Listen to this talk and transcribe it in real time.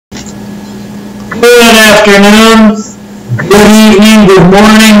Good afternoon, good evening, good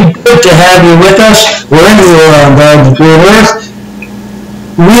morning. Good to have you with us. Wherever you are on God's green earth.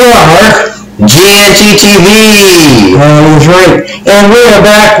 We are GNT TV. That's right. And we are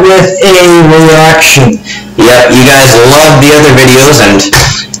back with a reaction. Yep, you guys love the other videos, and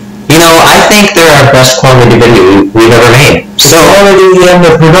you know, I think they're our best quality video we've ever made. So, the quality and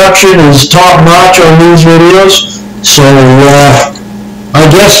the production is top notch on these videos. So, I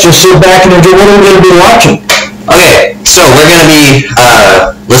guess just sit back and enjoy what we're going to be watching. Okay, so we're going to be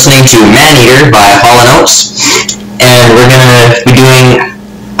listening to Maneater by Oates, and we're going to be doing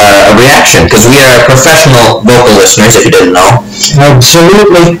a reaction, because we are professional vocal listeners, if you didn't know.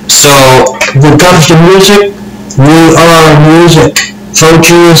 Absolutely. So, when it comes to music, we are music.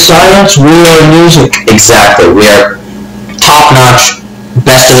 Virtue is science, we are music. Exactly. We are top-notch,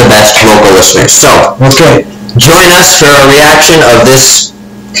 best of the best vocal listeners. So, okay. Join us for a reaction of this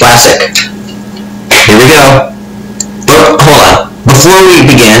classic. Here we go. But hold on. Before we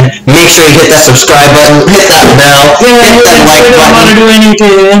begin, make sure you hit that subscribe button, hit that bell, hit that like button. I don't want to do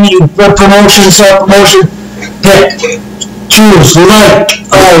any promotion, self-promotion. Hit, choose, like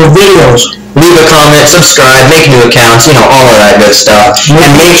our videos. Leave a comment, subscribe, make new accounts, you know, all of that good stuff.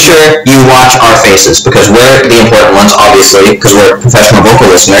 And make sure you watch our faces, because we're the important ones, obviously, because we're professional vocal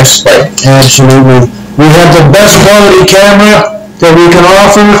listeners. But absolutely. We have the best quality camera that we can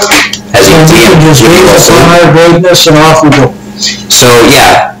offer, as you can just gain our greatness and off we go. So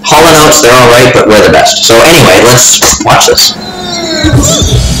yeah, Oates, they're alright, but we're the best. So anyway, let's watch this.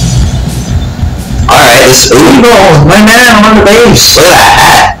 Alright, this, ooh. My man on the bass. Look at that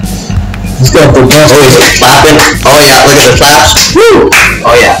hat. He's got the best. Oh, he's clapping. Oh yeah, look at the claps. Woo!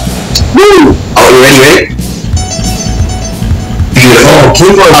 Oh yeah. Woo! Oh, you ready? Beautiful. Oh,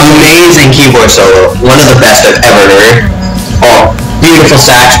 keyboard. Amazing keyboard solo. One of the best I've ever heard. Oh, beautiful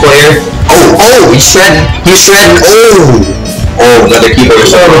sax player. Oh, he's shredding. Oh, another keyboard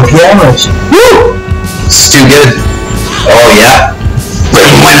solo. Pianos. Woo! It's too good. Oh yeah.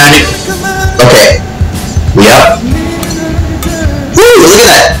 Okay. Yep. Woo! Look at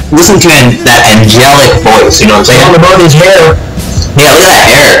that. Listen to that angelic voice. You know what I'm saying? All about his hair. Yeah, look at that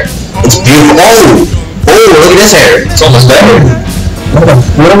hair. It's beautiful. Oh, look at this hair. It's almost better. What a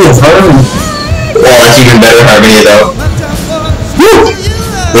brilliant harmony. Well, that's even better harmony though. Woo!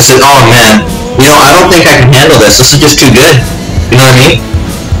 This is, oh man. You know, I don't think I can handle this. This is just too good. You know what I mean?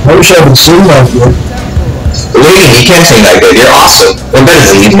 I wish I could sing that good. What do you mean? You can't sing that good. You're awesome. We're better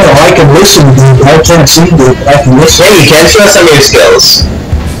than you. No, I can listen good. I can't sing good, but I can listen. Hey, you can show us some of your skills.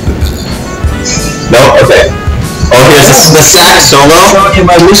 No? Okay. Oh, here's the sax solo. Show you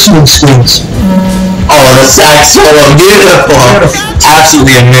my listening skills. Oh, the sax solo. Beautiful.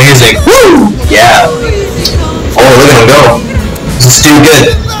 Absolutely amazing. Woo! Yeah. Oh, look at him go. This is too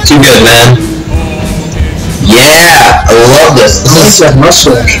good. Too good, man. Yeah! I love this. This is that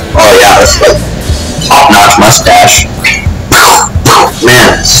mustache. Oh yeah, that's like top-notch mustache.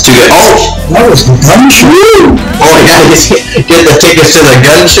 Man, this is too good. Oh! That was the gun show. Oh yeah, get the tickets to the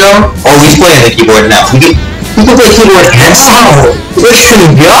gun show? Oh, he's playing the keyboard now. He can play keyboard and solo. Look at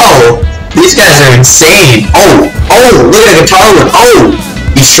him go! These guys are insane. Oh, look at the guitar one. Oh!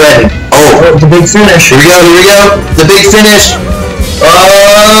 He's shredding. Oh, the big finish. Here we go. The big finish.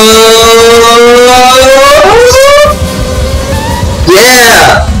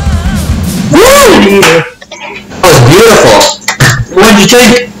 Yeah! Woo! That was beautiful. What did you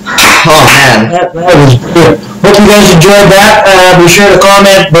think? Oh man. That was good. Hope you guys enjoyed that. Be sure to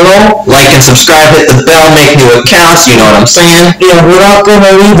comment below. Like and subscribe, hit the bell, make new accounts, you know what I'm saying? Yeah, we're not going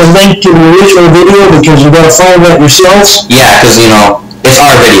to leave a link to the original video because you got to find that yourselves. Yeah, because you know, it's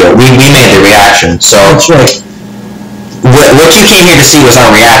our video. We made the reaction, so. That's right. What you came here to see was our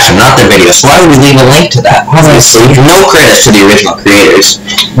reaction, not the video. So why would we leave a link to that? Obviously, no credits to the original creators.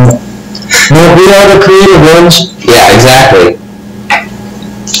 No, we are the creative ones. Yeah, exactly.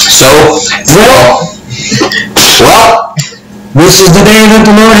 So, well, this is the day that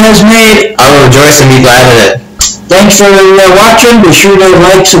the Lord has made. I will rejoice and be glad in it. Thanks for watching. Be sure to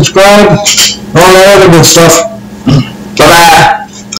like, subscribe, all that other good stuff. Bye-bye.